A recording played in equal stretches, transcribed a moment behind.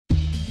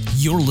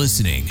You're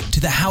listening to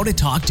the How to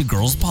Talk to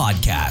Girls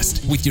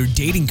podcast with your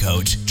dating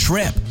coach,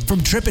 Trip, from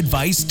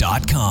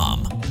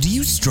tripadvice.com. Do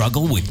you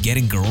struggle with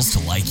getting girls to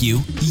like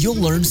you? You'll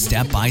learn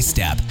step by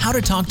step how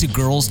to talk to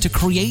girls to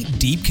create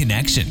deep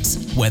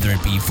connections, whether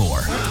it be for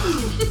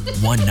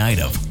one night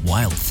of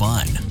wild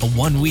fun, a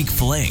 1-week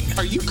fling.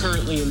 Are you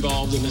currently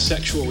involved in a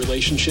sexual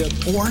relationship?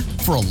 Or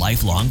for a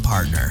lifelong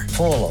partner.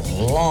 Full of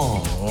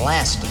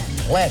long-lasting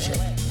pleasure.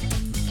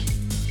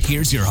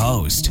 Here's your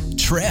host,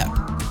 Trip.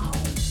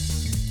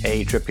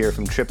 Hey, Trip here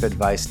from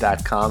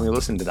tripadvice.com. You're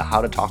listening to the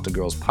How to Talk to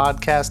Girls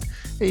podcast.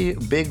 A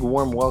big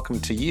warm welcome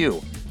to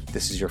you.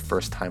 This is your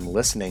first time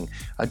listening.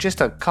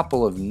 Just a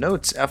couple of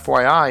notes,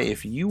 FYI,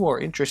 if you are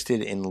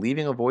interested in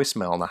leaving a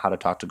voicemail on the How to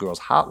Talk to Girls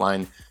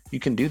hotline,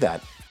 you can do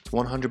that. It's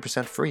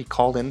 100% free.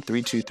 Call in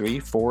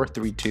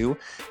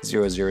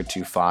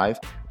 323-432-0025.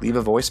 Leave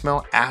a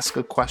voicemail, ask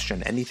a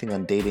question, anything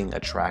on dating,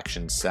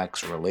 attraction,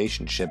 sex,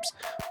 relationships,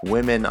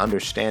 women,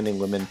 understanding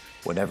women,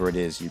 whatever it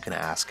is, you can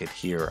ask it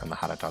here on the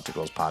How to Talk to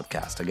Girls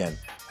podcast. Again,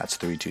 that's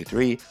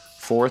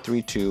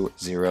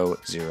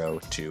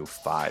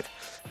 323-432-0025.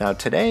 Now,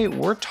 today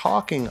we're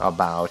talking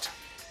about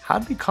how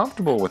to be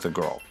comfortable with a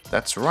girl.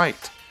 That's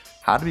right.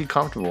 How to be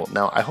comfortable.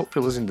 Now, I hope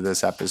you're listening to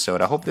this episode.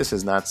 I hope this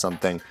is not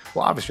something,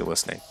 well, obviously you're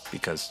listening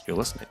because you're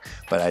listening,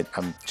 but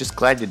I'm just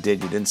glad you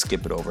didn't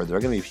skip it over. There are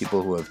going to be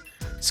people who have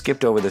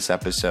skipped over this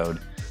episode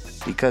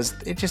because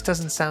it just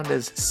doesn't sound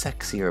as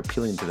sexy or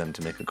appealing to them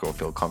to make a girl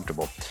feel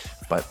comfortable.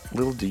 But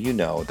little do you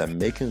know that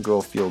making a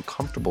girl feel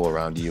comfortable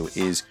around you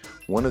is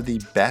one of the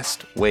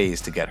best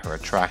ways to get her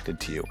attracted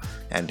to you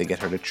and to get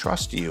her to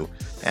trust you.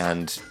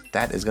 And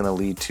that is going to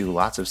lead to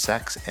lots of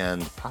sex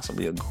and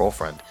possibly a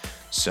girlfriend.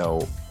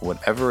 So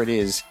whatever it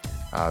is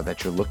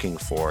that you're looking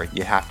for,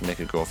 you have to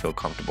make a girl feel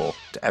comfortable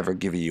to ever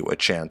give you a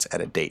chance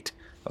at a date.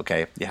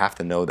 Okay, you have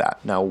to know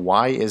that. Now,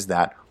 why is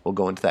that? We'll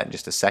go into that in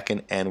just a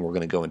second, and we're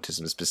going to go into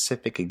some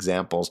specific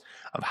examples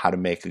of how to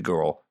make a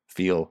girl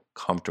feel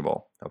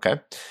comfortable. Okay,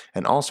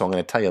 and also I'm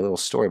going to tell you a little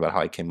story about how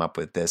I came up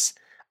with this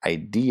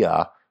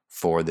idea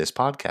for this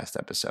podcast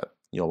episode.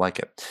 You'll like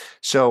it.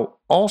 So,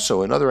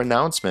 also another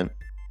announcement: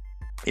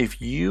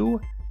 if you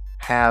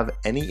have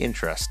any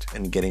interest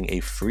in getting a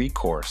free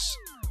course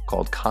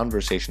called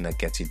Conversation That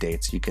Gets You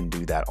Dates, you can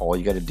do that. All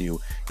you got to do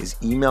is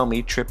email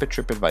me,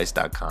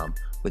 trip@tripadvice.com,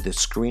 with a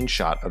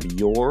screenshot of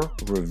your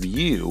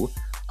review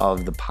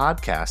of the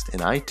podcast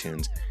in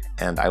iTunes,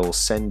 and I will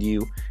send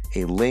you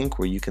a link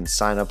where you can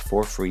sign up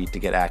for free to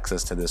get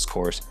access to this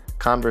course,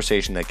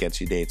 Conversation That Gets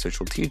You Dates, which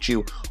will teach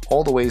you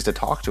all the ways to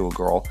talk to a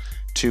girl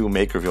to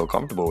make her feel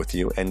comfortable with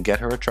you and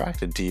get her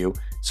attracted to you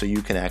so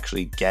you can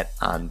actually get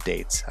on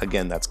dates.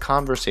 Again, that's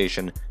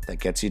Conversation That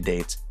Gets You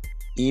Dates.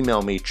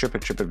 Email me,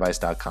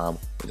 trip@tripadvice.com,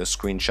 with a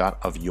screenshot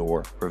of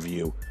your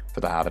review for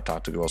the How to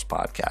Talk to Girls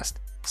podcast.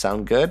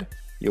 Sound good?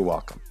 You're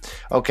welcome.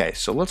 Okay,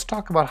 so let's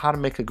talk about how to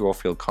make a girl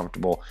feel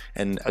comfortable,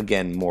 and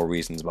again, more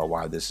reasons about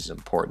why this is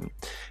important.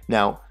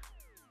 Now,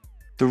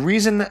 the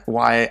reason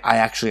why I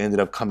actually ended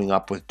up coming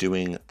up with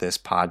doing this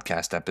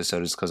podcast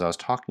episode is because I was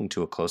talking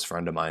to a close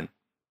friend of mine.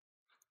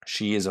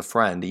 She is a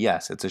friend.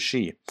 Yes, it's a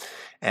she.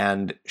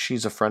 And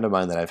she's a friend of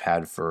mine that I've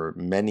had for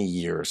many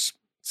years,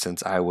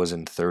 since I was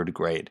in third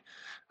grade.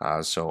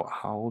 So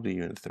how old are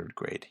you in third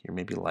grade? You're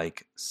maybe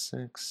like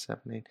 6,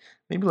 7, 8,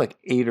 maybe like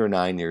 8 or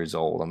 9 years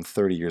old. I'm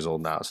 30 years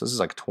old now. So this is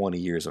like 20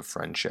 years of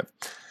friendship.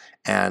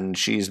 And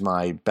she's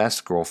my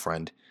best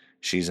girlfriend.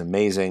 She's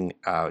amazing.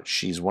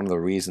 She's one of the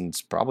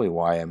reasons probably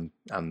why I'm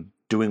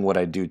doing what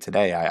I do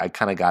today. I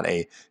kind of got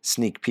a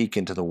sneak peek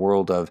into the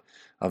world of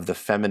the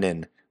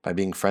feminine by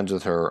being friends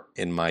with her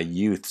in my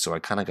youth. So I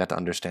kind of got to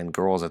understand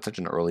girls at such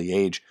an early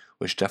age,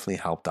 which definitely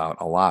helped out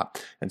a lot.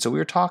 And so we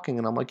were talking,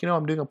 and I'm like,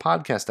 I'm doing a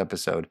podcast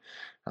episode.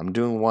 I'm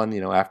doing one,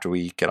 after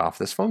we get off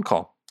this phone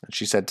call. And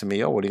she said to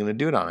me, what are you going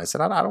to do it on? I said,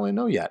 I don't really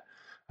know yet.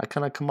 I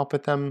kind of come up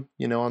with them,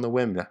 on the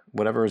whim,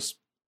 whatever is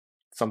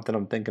something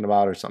I'm thinking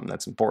about or something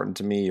that's important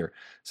to me or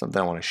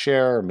something I want to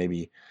share. Or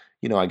maybe,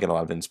 I get a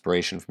lot of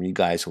inspiration from you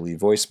guys who leave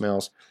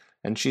voicemails.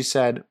 And she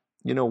said,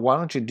 why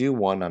don't you do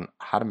one on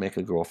how to make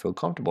a girl feel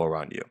comfortable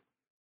around you?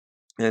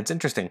 And it's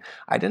interesting.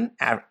 I didn't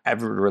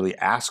ever really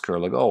ask her,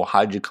 like,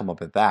 how'd you come up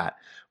with that?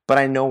 But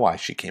I know why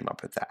she came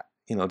up with that.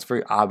 It's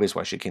very obvious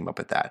why she came up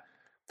with that.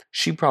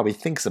 She probably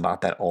thinks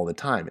about that all the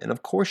time. And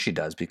of course she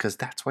does, because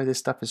that's why this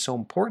stuff is so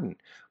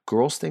important.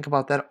 Girls think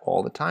about that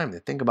all the time. They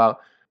think about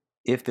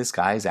if this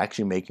guy is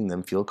actually making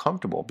them feel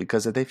comfortable.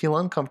 Because if they feel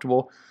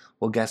uncomfortable,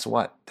 well, guess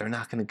what? They're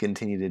not going to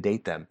continue to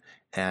date them.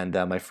 And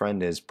my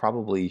friend has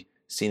probably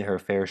seen her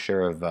fair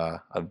share of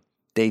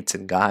dates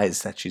and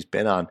guys that she's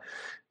been on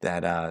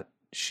that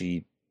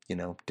she,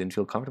 didn't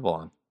feel comfortable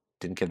on,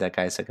 didn't give that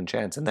guy a second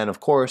chance. And then, of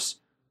course,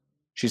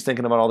 she's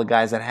thinking about all the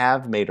guys that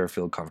have made her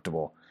feel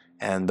comfortable.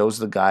 And those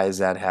are the guys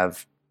that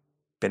have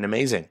been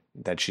amazing,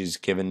 that she's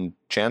given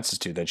chances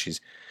to, that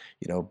she's,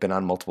 been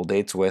on multiple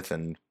dates with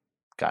and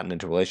gotten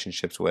into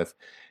relationships with.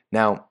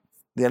 Now, at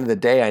the end of the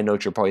day, I know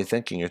what you're probably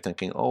thinking. You're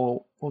thinking,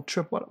 well,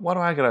 Trip, why do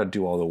I got to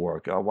do all the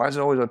work? Why is it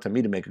always up to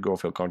me to make a girl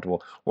feel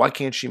comfortable? Why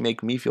can't she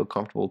make me feel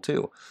comfortable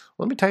too?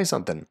 Let me tell you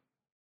something.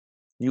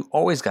 You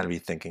always got to be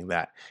thinking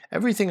that.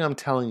 Everything I'm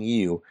telling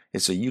you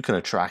is so you can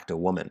attract a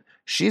woman.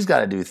 She's got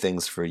to do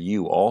things for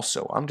you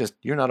also.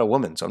 You're not a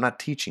woman, so I'm not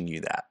teaching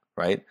you that,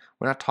 right?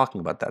 We're not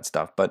talking about that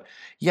stuff. But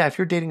yeah, if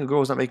you're dating a girl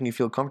who's not making you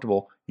feel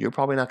comfortable, you're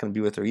probably not going to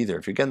be with her either.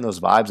 If you're getting those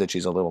vibes that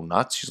she's a little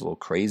nuts, she's a little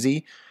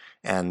crazy,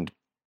 and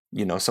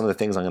some of the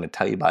things I'm going to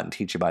tell you about and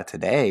teach you about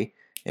today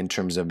in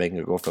terms of making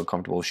a girl feel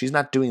comfortable, if she's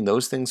not doing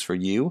those things for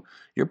you,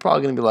 you're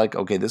probably going to be like,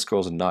 okay, this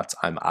girl's nuts.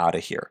 I'm out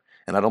of here.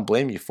 And I don't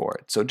blame you for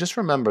it. So just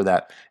remember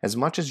that as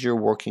much as you're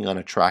working on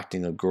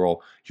attracting a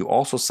girl, you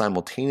also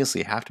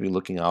simultaneously have to be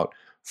looking out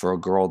for a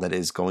girl that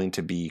is going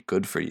to be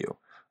good for you.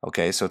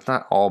 Okay, so it's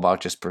not all about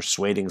just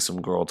persuading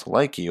some girl to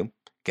like you,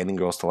 getting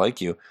girls to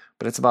like you,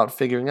 but it's about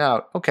figuring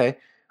out, okay,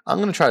 I'm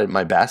going to try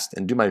my best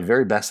and do my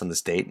very best on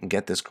this date and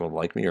get this girl to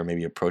like me, or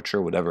maybe approach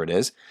her, whatever it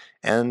is.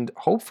 And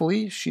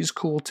hopefully she's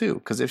cool too.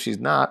 Because if she's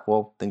not,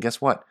 well, then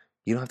guess what?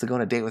 You don't have to go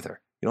on a date with her.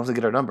 You don't have to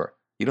get her number.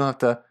 You don't have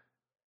to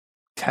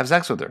have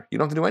sex with her. You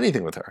don't have to do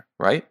anything with her,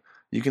 right?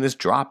 You can just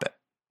drop it.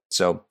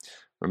 So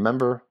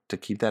remember to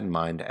keep that in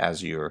mind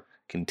as you're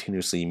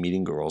continuously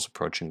meeting girls,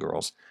 approaching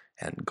girls,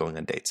 and going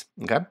on dates.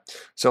 Okay?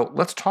 So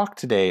let's talk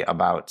today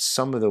about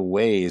some of the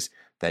ways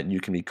that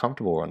you can be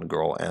comfortable around a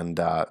girl. And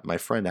my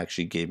friend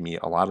actually gave me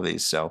a lot of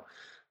these. So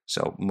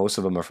most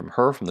of them are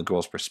from the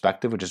girl's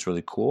perspective, which is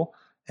really cool.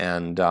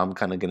 And I'm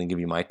kind of going to give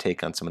you my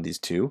take on some of these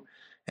too.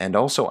 And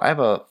also, I have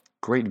a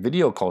great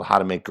video called How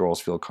to Make Girls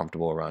Feel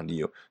Comfortable Around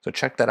You. So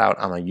check that out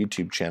on my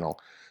YouTube channel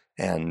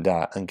and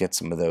get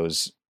some of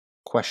those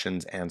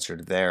questions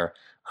answered there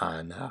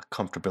on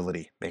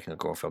comfortability, making a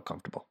girl feel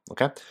comfortable.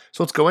 Okay?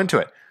 So let's go into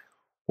it.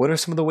 What are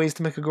some of the ways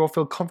to make a girl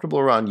feel comfortable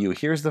around you?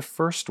 Here's the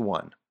first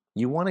one.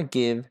 You want to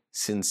give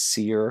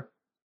sincere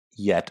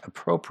yet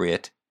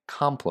appropriate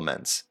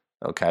compliments.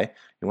 Okay?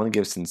 You want to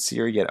give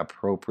sincere yet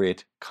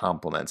appropriate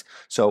compliments.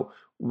 So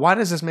why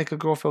does this make a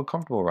girl feel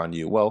comfortable around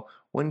you? Well,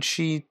 when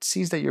she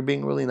sees that you're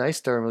being really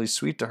nice to her and really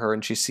sweet to her,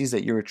 and she sees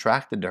that you're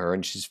attracted to her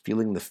and she's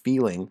feeling the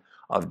feeling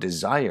of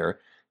desire,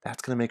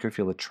 that's going to make her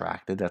feel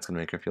attracted. That's going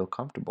to make her feel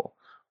comfortable,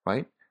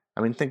 right?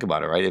 I mean, think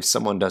about it, right? If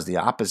someone does the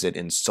opposite,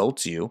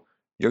 insults you,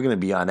 you're going to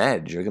be on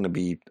edge. You're going to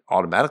be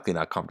automatically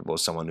not comfortable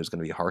with someone who's going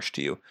to be harsh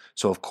to you.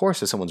 So, of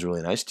course, if someone's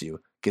really nice to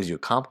you, gives you a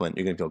compliment,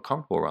 you're going to feel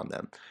comfortable around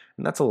them.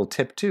 And that's a little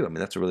tip, too. I mean,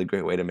 that's a really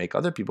great way to make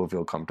other people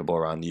feel comfortable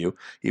around you,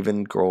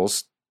 even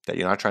girls that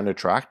you're not trying to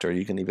attract, or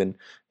you can even,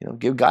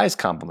 give guys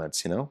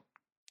compliments,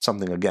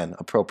 something, again,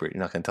 appropriate.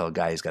 You're not going to tell a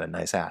guy he's got a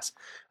nice ass.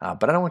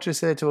 But I don't want you to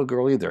say that to a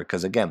girl either,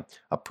 because, again,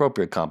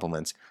 appropriate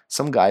compliments.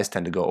 Some guys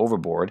tend to go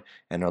overboard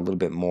and are a little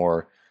bit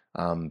more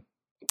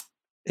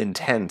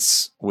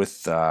intense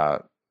with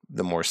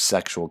the more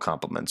sexual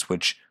compliments,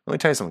 which, let me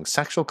tell you something,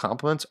 sexual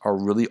compliments are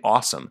really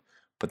awesome,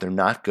 but they're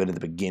not good at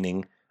the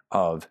beginning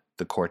of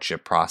the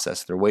courtship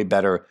process. They're way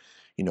better,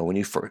 when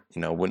you first,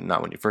 not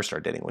when you first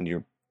start dating, when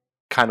you're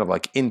kind of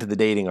like into the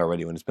dating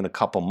already, when it's been a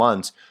couple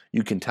months,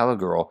 you can tell a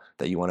girl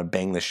that you want to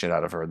bang the shit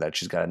out of her, that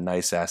she's got a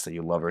nice ass, that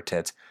you love her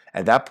tits.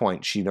 At that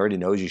point, she already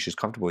knows you, she's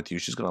comfortable with you,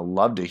 she's going to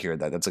love to hear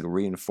that. That's like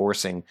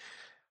reinforcing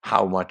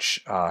how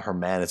much her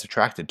man is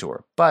attracted to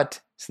her.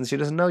 But since she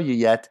doesn't know you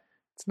yet,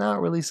 it's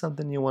not really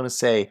something you want to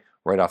say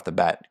right off the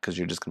bat, because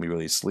you're just going to be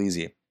really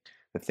sleazy.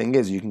 The thing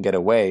is, you can get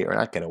away, or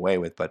not get away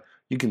with, but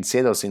you can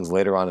say those things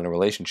later on in a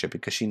relationship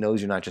because she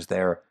knows you're not just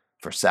there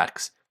for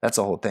sex. That's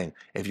the whole thing.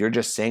 If you're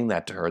just saying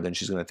that to her, then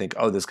she's going to think,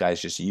 oh, this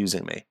guy's just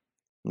using me.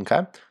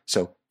 Okay?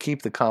 So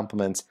keep the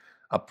compliments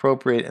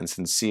appropriate and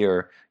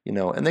sincere,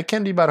 and they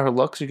can be about her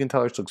looks. You can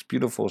tell her she looks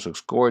beautiful, she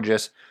looks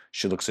gorgeous,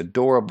 she looks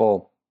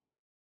adorable.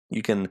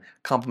 You can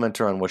compliment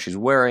her on what she's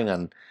wearing,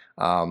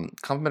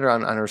 compliment her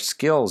on her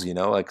skills,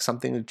 like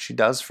something that she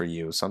does for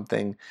you,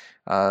 something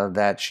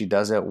that she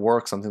does at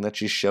work, something that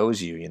she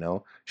shows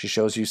you, She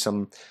shows you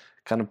some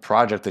kind of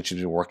project that she's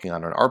been working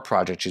on, or an art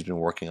project she's been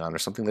working on, or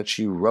something that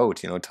she wrote.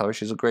 Tell her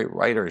she's a great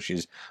writer,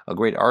 she's a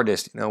great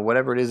artist,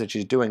 whatever it is that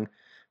she's doing,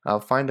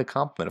 find a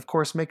compliment. Of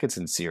course, make it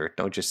sincere.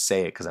 Don't just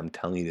say it because I'm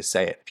telling you to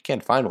say it. If you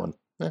can't find one,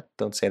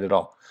 don't say it at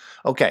all.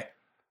 Okay,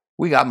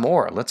 we got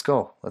more. Let's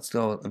go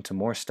into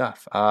more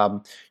stuff.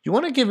 You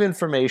want to give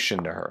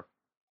information to her.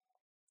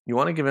 You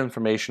want to give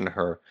information to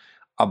her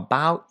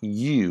about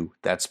you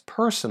that's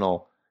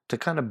personal, to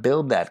kind of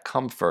build that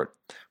comfort.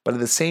 But at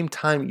the same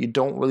time, you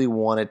don't really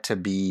want it to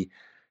be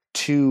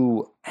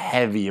too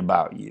heavy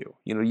about you.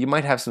 You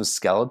might have some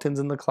skeletons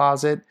in the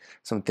closet,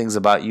 some things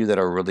about you that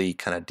are really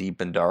kind of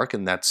deep and dark,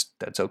 and that's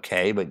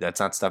okay, but that's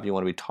not stuff you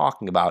want to be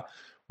talking about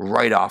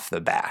right off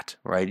the bat,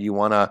 right? You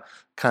want to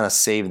kind of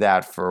save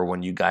that for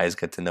when you guys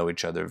get to know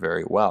each other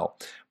very well.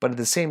 But at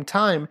the same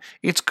time,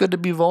 it's good to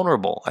be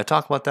vulnerable. I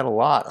talk about that a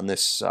lot on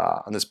this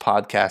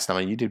podcast, on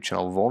my YouTube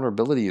channel.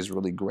 Vulnerability is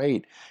really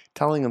great.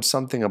 Telling them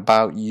something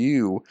about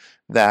you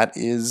that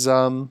is,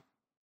 something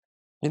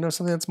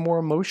that's more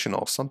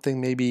emotional, something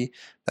maybe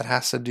that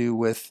has to do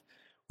with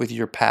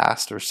your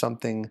past, or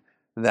something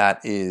that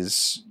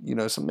is,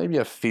 maybe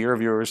a fear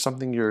of yours,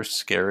 something you're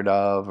scared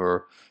of,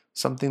 or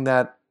something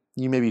that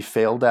you maybe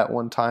failed at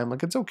one time.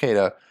 Like, it's okay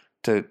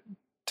to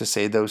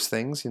say those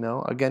things.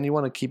 Again, you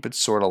want to keep it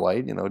sort of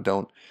light.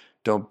 Don't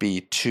Don't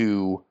be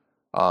too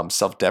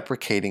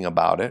self-deprecating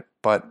about it,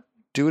 but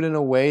do it in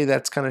a way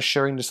that's kind of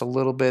sharing just a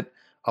little bit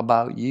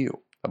about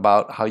you,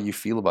 about how you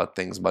feel about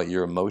things, about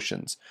your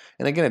emotions.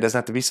 And again, it doesn't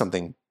have to be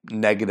something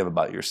negative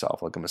about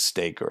yourself, like a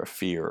mistake or a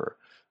fear or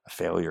a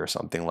failure or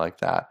something like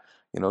that.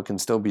 It can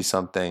still be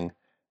something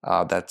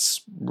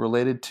that's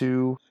related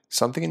to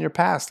something in your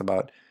past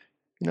about,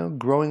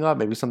 growing up.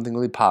 Maybe something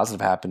really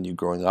positive happened to you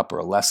growing up, or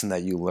a lesson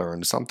that you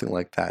learned, something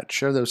like that.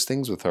 Share those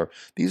things with her.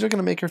 These are going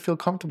to make her feel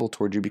comfortable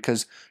toward you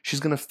because she's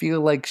going to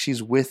feel like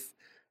she's with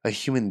a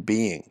human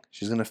being.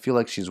 She's going to feel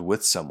like she's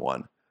with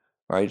someone,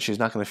 right? She's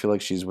not going to feel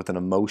like she's with an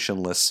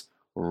emotionless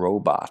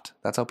robot.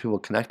 That's how people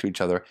connect to each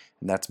other,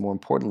 and that's more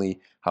importantly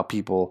how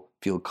people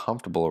feel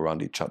comfortable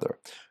around each other.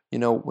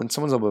 When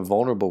someone's a bit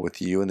vulnerable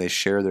with you and they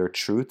share their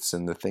truths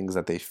and the things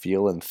that they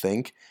feel and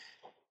think,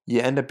 you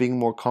end up being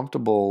more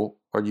comfortable,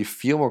 or you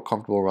feel more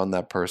comfortable around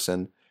that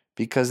person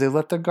because they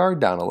let their guard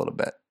down a little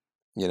bit,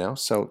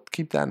 so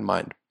keep that in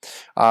mind.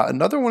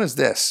 Another one is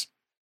this.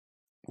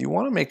 You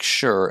want to make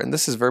sure, and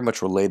this is very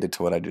much related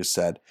to what I just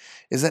said,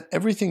 is that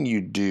everything you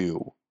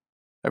do,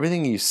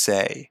 everything you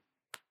say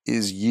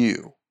is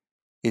you.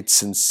 It's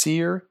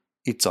sincere,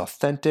 it's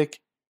authentic,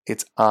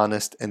 it's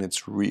honest, and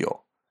it's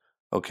real.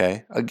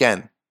 Okay?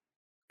 Again,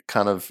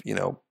 kind of,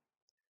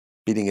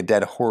 beating a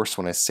dead horse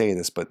when I say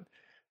this, but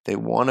they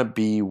want to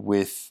be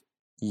with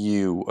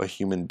you, a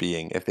human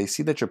being. If they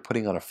see that you're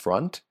putting on a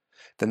front,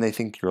 then they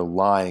think you're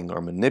lying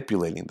or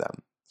manipulating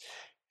them.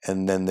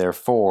 And then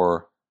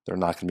therefore, they're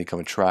not going to become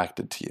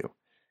attracted to you.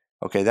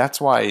 Okay,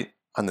 that's why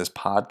on this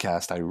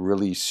podcast, I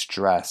really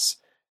stress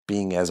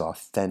being as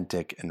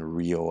authentic and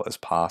real as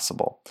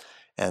possible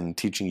and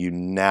teaching you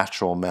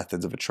natural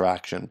methods of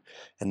attraction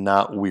and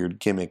not weird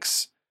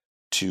gimmicks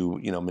to,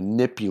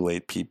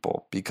 manipulate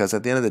people, because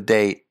at the end of the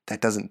day, that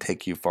doesn't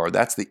take you far.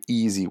 That's the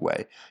easy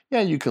way.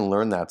 Yeah, you can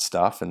learn that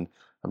stuff, and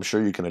I'm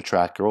sure you can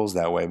attract girls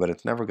that way, but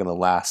it's never going to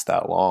last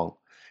that long.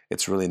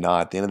 It's really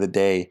not. At the end of the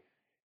day,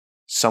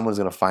 someone's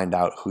going to find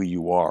out who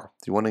you are.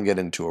 If you want to get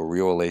into a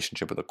real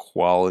relationship with a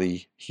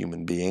quality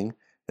human being,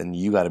 then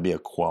you got to be a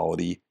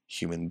quality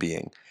human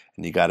being,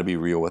 and you got to be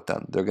real with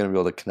them. They're going to be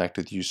able to connect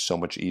with you so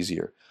much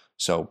easier.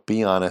 So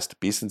be honest,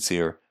 be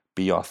sincere,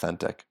 be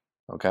authentic.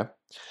 Okay?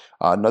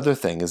 Another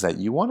thing is that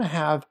you want to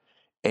have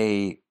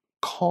a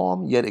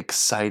calm yet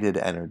excited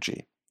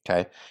energy.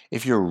 Okay?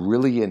 If you're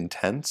really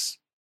intense,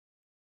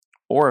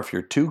 or if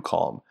you're too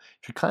calm,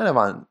 if you're kind of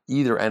on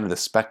either end of the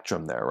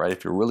spectrum there, right?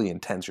 If you're really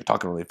intense, you're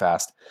talking really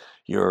fast,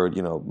 you're,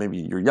 maybe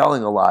you're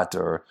yelling a lot,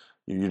 or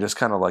you're just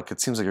kind of like, it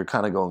seems like you're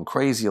kind of going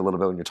crazy a little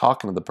bit when you're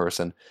talking to the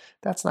person,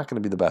 that's not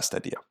going to be the best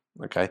idea,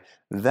 okay?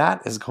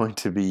 That is going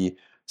to be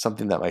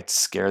something that might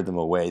scare them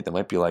away. They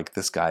might be like,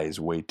 this guy is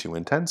way too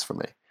intense for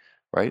me,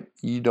 right?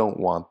 You don't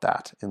want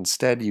that.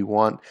 Instead, you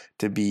want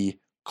to be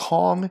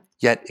calm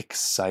yet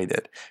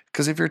excited.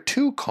 Because if you're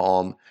too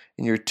calm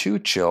and you're too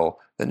chill,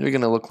 then you're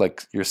going to look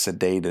like you're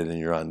sedated and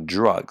you're on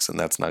drugs, and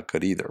that's not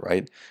good either,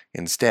 right?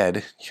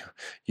 Instead,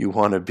 you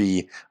want to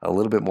be a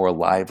little bit more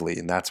lively,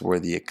 and that's where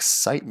the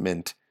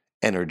excitement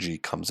energy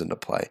comes into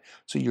play.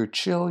 So you're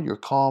chill, you're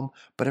calm,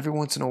 but every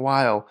once in a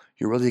while,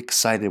 you're really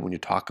excited when you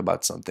talk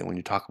about something, when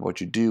you talk about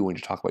what you do, when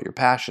you talk about your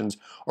passions,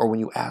 or when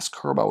you ask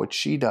her about what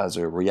she does,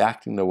 or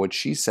reacting to what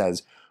she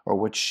says, or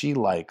what she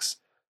likes.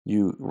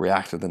 You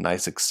react with a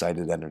nice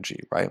excited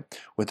energy, right?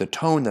 With a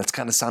tone that's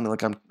kind of sounding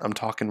like I'm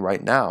talking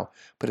right now,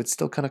 but it's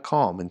still kind of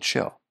calm and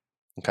chill,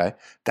 okay?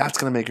 That's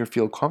going to make her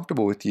feel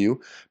comfortable with you,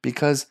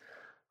 because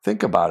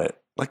think about it.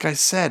 Like I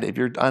said, if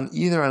you're on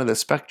either end of the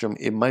spectrum,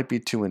 it might be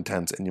too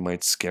intense and you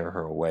might scare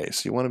her away.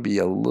 So you want to be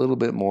a little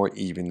bit more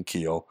even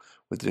keel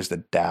with just a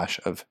dash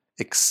of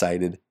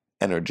excited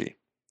energy,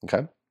 okay?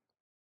 All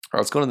right,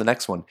 let's go to the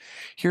next one.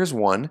 Here's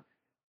one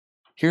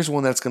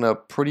that's going to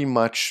pretty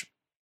much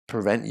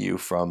prevent you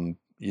from,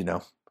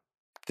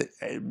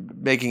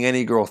 making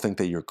any girl think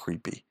that you're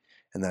creepy,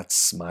 and that's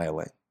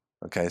smiling.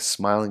 Okay,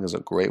 smiling is a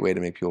great way to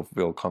make people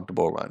feel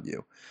comfortable around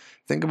you.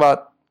 Think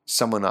about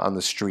someone on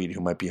the street who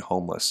might be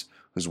homeless,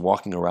 who's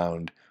walking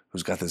around,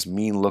 who's got this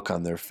mean look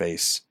on their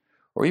face,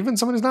 or even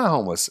someone who's not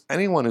homeless.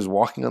 Anyone who's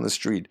walking on the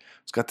street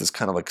who's got this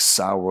kind of like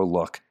sour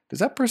look. Does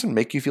that person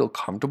make you feel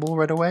comfortable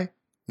right away?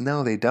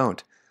 No, they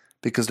don't,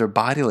 because their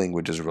body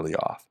language is really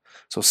off.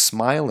 So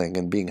smiling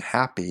and being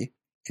happy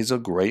is a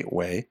great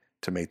way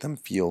to make them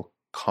feel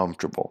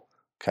comfortable,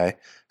 okay?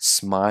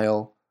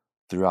 Smile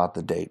throughout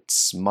the date.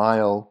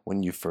 Smile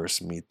when you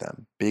first meet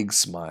them. Big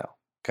smile,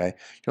 okay?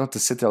 You don't have to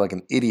sit there like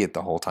an idiot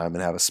the whole time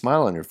and have a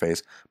smile on your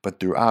face, but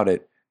throughout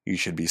it, you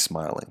should be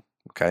smiling,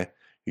 okay?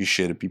 You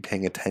should be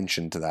paying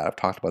attention to that. I've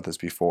talked about this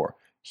before.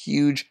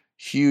 Huge,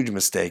 huge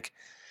mistake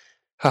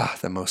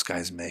that most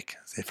guys make.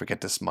 They forget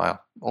to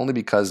smile, only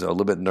because they're a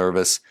little bit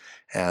nervous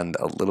and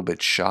a little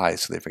bit shy,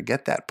 so they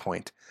forget that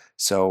point.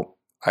 So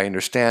I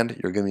understand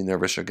you're going to be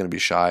nervous, you're going to be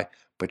shy,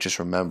 but just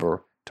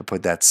remember to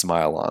put that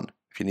smile on.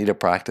 If you need to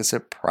practice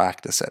it,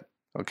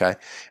 okay?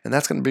 And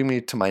that's going to bring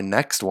me to my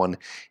next one.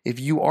 If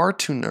you are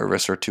too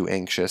nervous or too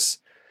anxious,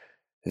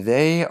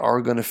 they are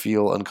going to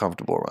feel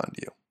uncomfortable around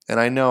you. And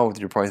I know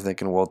you're probably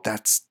thinking, well,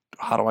 that's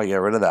how do I get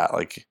rid of that?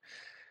 Like,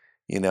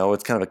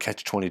 it's kind of a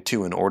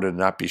catch-22. In order to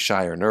not be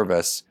shy or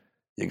nervous,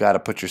 you got to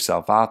put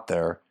yourself out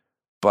there.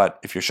 But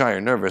if you're shy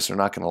or nervous, they're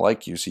not going to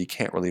like you, so you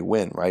can't really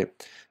win, right?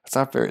 It's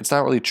not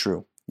really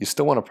true. You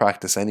still want to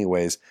practice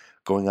anyways,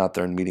 going out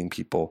there and meeting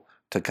people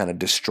to kind of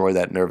destroy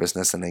that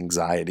nervousness and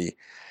anxiety.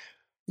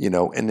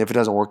 And if it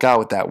doesn't work out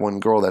with that one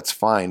girl, that's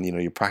fine.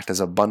 You practice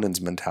abundance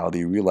mentality.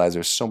 You realize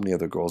there's so many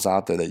other girls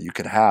out there that you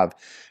could have.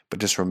 But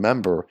just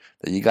remember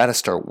that you got to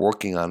start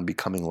working on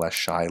becoming less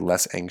shy,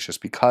 less anxious,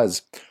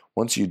 because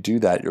once you do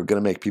that, you're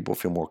going to make people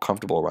feel more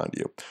comfortable around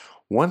you.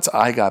 Once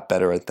I got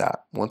better at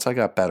that, once I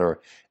got better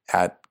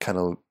at kind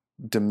of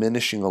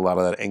diminishing a lot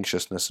of that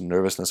anxiousness and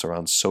nervousness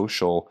around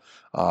social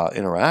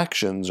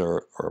interactions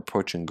or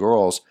approaching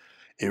girls,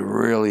 it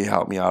really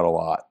helped me out a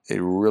lot. It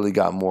really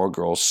got more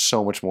girls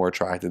so much more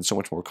attracted, so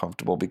much more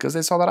comfortable because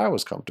they saw that I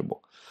was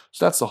comfortable.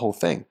 So that's the whole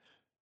thing.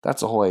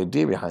 That's the whole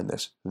idea behind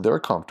this. They're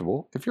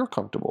comfortable if you're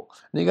comfortable.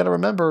 And you got to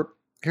remember,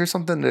 here's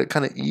something to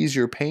kind of ease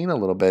your pain a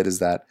little bit, is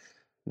that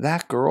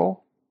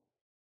girl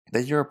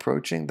that you're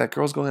approaching, that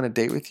girl's going on a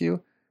date with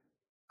you,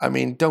 I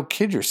mean, don't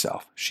kid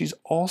yourself. She's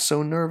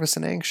also nervous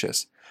and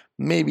anxious.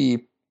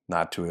 Maybe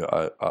not to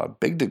a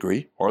big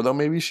degree, although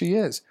maybe she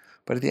is.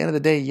 But at the end of the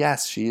day,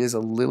 yes, she is a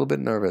little bit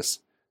nervous.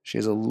 She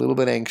is a little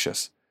bit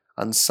anxious.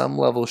 On some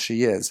level,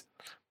 she is.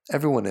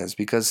 Everyone is,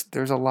 because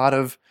there's a lot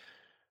of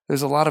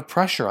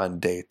pressure on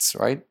dates,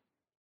 right?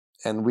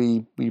 And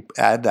we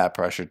add that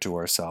pressure to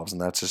ourselves,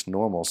 and that's just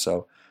normal.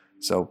 So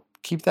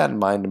keep that in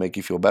mind to make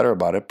you feel better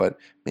about it. But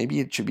maybe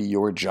it should be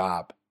your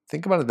job.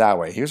 Think about it that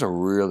way. Here's a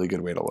really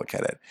good way to look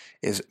at it: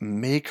 is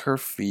make her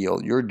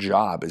feel. Your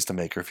job is to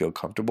make her feel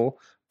comfortable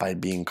by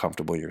being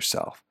comfortable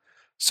yourself.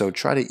 So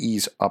try to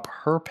ease up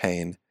her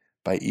pain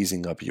by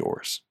easing up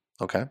yours.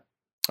 Okay?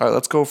 All right,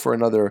 let's go for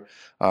another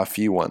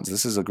few ones.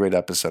 This is a great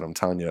episode, I'm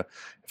telling you.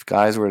 If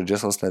guys were to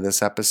just listen to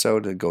this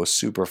episode, it'd go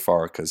super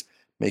far, because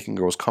making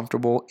girls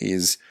comfortable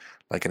is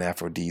like an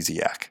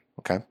aphrodisiac.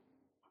 Okay?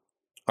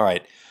 All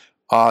right.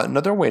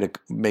 Another way to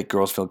make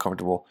girls feel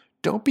comfortable: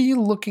 don't be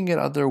looking at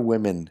other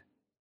women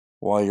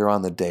while you're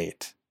on the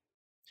date.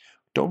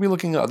 Don't be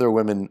looking at other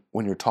women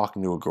when you're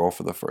talking to a girl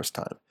for the first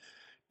time.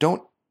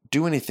 Don't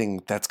do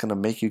anything that's going to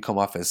make you come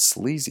off as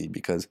sleazy,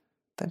 because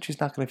then she's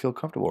not going to feel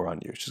comfortable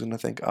around you. She's going to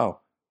think, oh,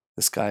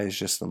 this guy is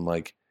just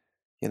some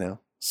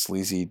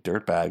sleazy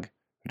dirtbag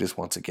who just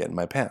wants to get in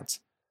my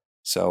pants.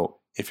 So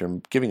if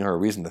you're giving her a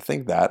reason to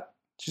think that,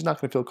 she's not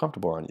going to feel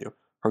comfortable around you.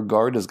 Her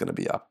guard is going to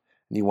be up,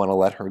 and you want to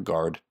let her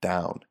guard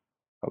down.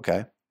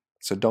 Okay?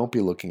 So don't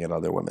be looking at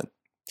other women.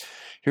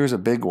 Here's a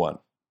big one,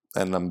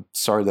 and I'm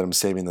sorry that I'm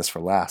saving this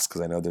for last,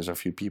 because I know there's a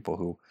few people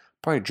who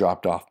probably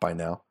dropped off by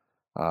now,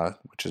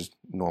 which is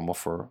normal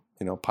for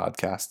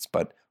podcasts,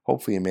 but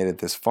hopefully you made it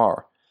this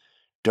far.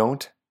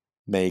 Don't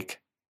make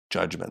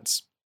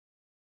judgments.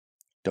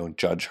 Don't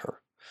judge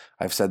her.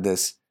 I've said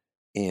this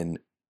in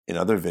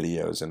other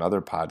videos and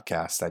other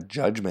podcasts, that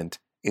judgment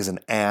is an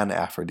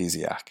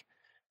aphrodisiac,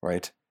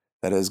 right?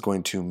 That is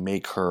going to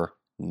make her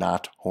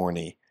not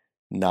horny,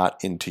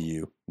 not into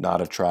you,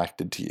 not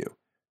attracted to you,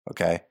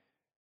 okay?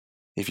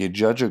 If you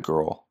judge a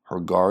girl, her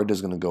guard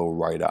is going to go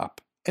right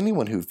up.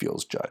 Anyone who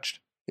feels judged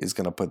is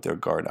going to put their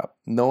guard up.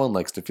 No one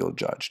likes to feel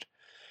judged.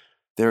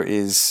 There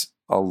is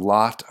a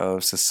lot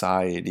of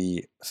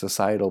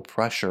societal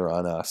pressure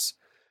on us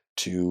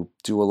to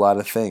do a lot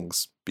of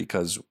things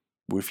because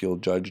we feel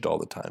judged all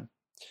the time.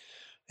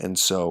 And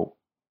so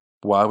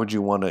why would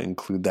you want to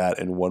include that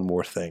in one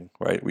more thing,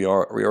 right? We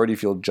already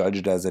feel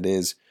judged as it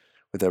is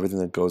with everything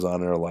that goes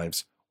on in our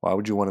lives. Why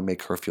would you want to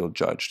make her feel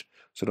judged?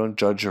 So don't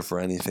judge her for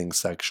anything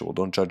sexual.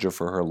 Don't judge her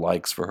for her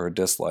likes, for her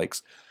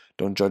dislikes.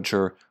 Don't judge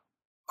her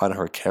on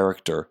her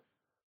character,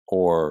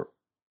 or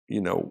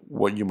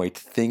what you might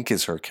think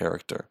is her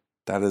character.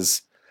 That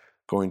is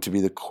going to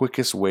be the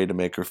quickest way to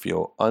make her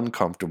feel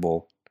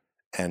uncomfortable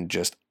and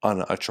just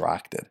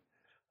unattracted.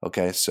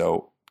 Okay,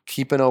 so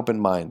keep an open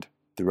mind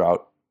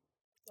throughout,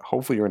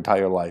 hopefully, your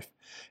entire life.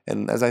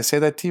 And as I say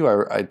that to you,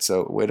 it's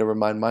a way to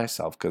remind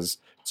myself, because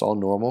it's all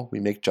normal. We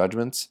make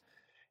judgments.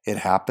 It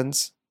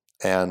happens.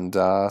 And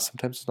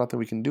sometimes there's nothing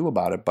we can do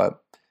about it.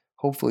 But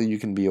hopefully you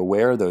can be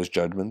aware of those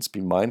judgments,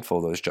 be mindful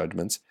of those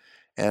judgments,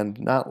 and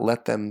not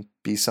let them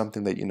be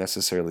something that you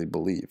necessarily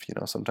believe.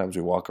 Sometimes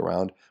we walk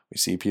around, we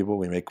see people,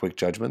 we make quick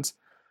judgments,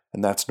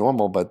 and that's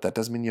normal, but that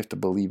doesn't mean you have to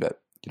believe it.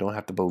 You don't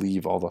have to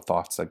believe all the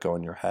thoughts that go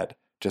in your head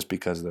just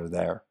because they're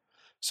there.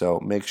 So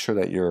make sure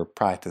that you're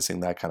practicing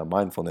that kind of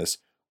mindfulness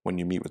when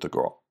you meet with a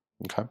girl.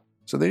 Okay?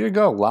 So there you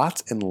go.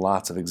 Lots and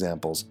lots of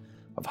examples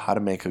of how to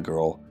make a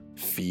girl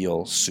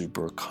feel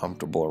super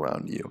comfortable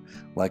around you.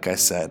 Like I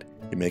said,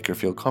 you make her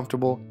feel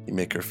comfortable, you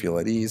make her feel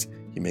at ease,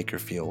 you make her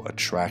feel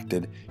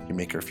attracted, you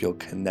make her feel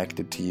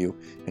connected to you,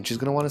 and she's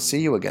going to want to see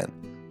you again.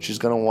 She's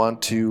going to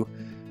want to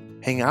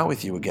hang out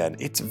with you again.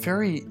 It's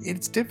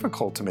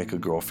difficult to make a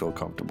girl feel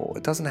comfortable.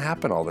 It doesn't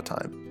happen all the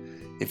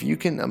time. If you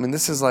can,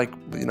 this is like,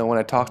 when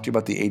I talked to you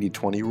about the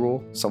 80-20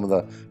 rule, some of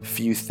the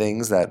few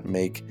things that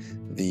make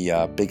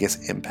the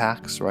biggest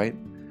impacts, right?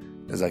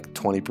 There's like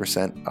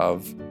 20%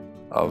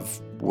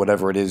 of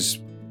whatever it is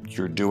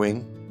you're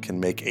doing can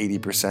make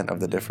 80% of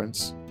the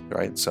difference,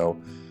 right?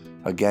 So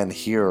again,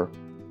 here,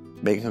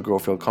 making a girl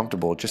feel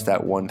comfortable, just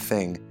that one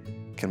thing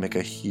can make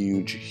a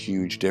huge,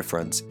 huge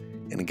difference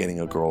in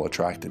getting a girl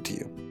attracted to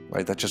you,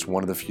 right? That's just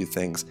one of the few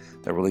things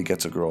that really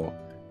gets a girl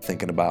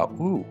thinking about,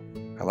 ooh,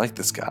 I like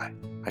this guy.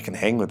 I can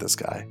hang with this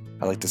guy.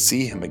 I like to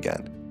see him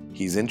again.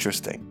 He's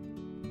interesting.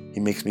 He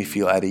makes me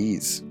feel at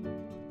ease.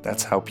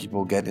 That's how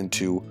people get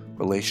into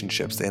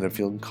relationships. They end up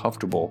feeling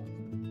comfortable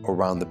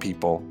around the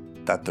people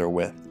that they're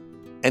with.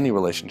 Any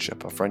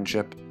relationship, a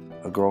friendship,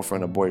 a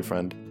girlfriend, a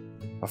boyfriend,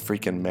 a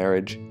freaking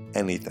marriage,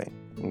 anything,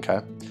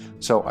 okay?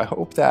 So I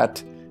hope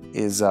that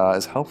is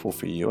helpful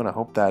for you, and I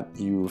hope that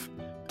you've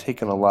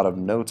taken a lot of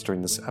notes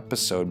during this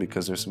episode,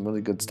 because there's some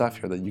really good stuff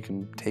here that you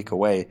can take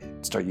away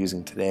and start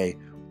using today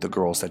with the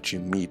girls that you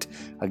meet.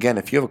 Again,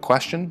 if you have a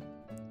question,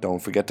 don't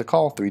forget to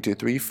call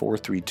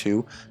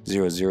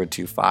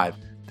 323-432-0025.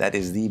 That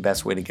is the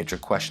best way to get your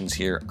questions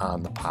here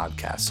on the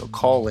podcast. So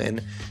call in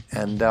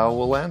and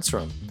we'll answer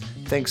them.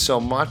 Thanks so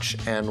much,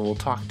 and we'll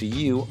talk to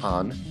you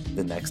on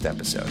the next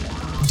episode.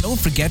 Don't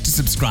forget to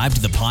subscribe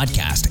to the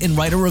podcast and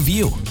write a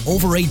review.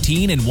 Over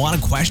 18 and want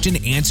a question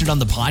answered on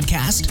the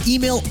podcast?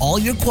 Email all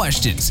your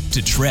questions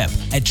to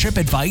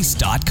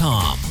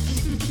Trip@tripadvice.com.